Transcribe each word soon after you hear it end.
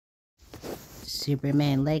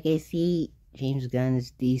Superman Legacy, James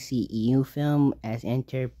Gunn's DCEU film, has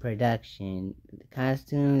entered production. The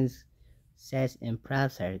costumes, sets, and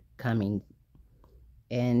props are coming.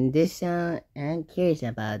 And I'm curious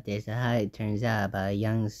about this, how it turns out about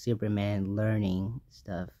young Superman learning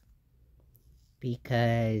stuff.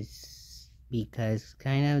 Because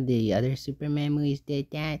kind of the other Superman movies did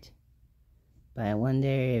that. But I wonder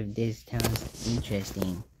if this sounds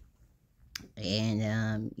interesting.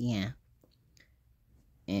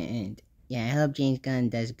 And I hope James Gunn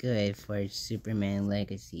does good for Superman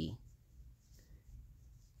Legacy.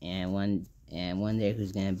 And wonder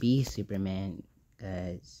who's gonna be Superman,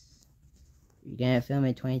 cause you're gonna film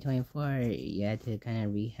in 2024. You had to kind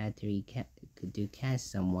of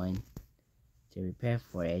cast someone to prepare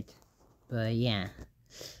for it. But yeah,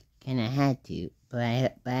 kind of had to.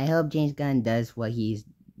 But I hope James Gunn knows what he's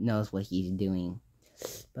doing.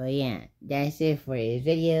 But yeah, that's it for this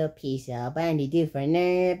video. Peace out. Bye, and do for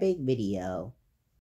another big video.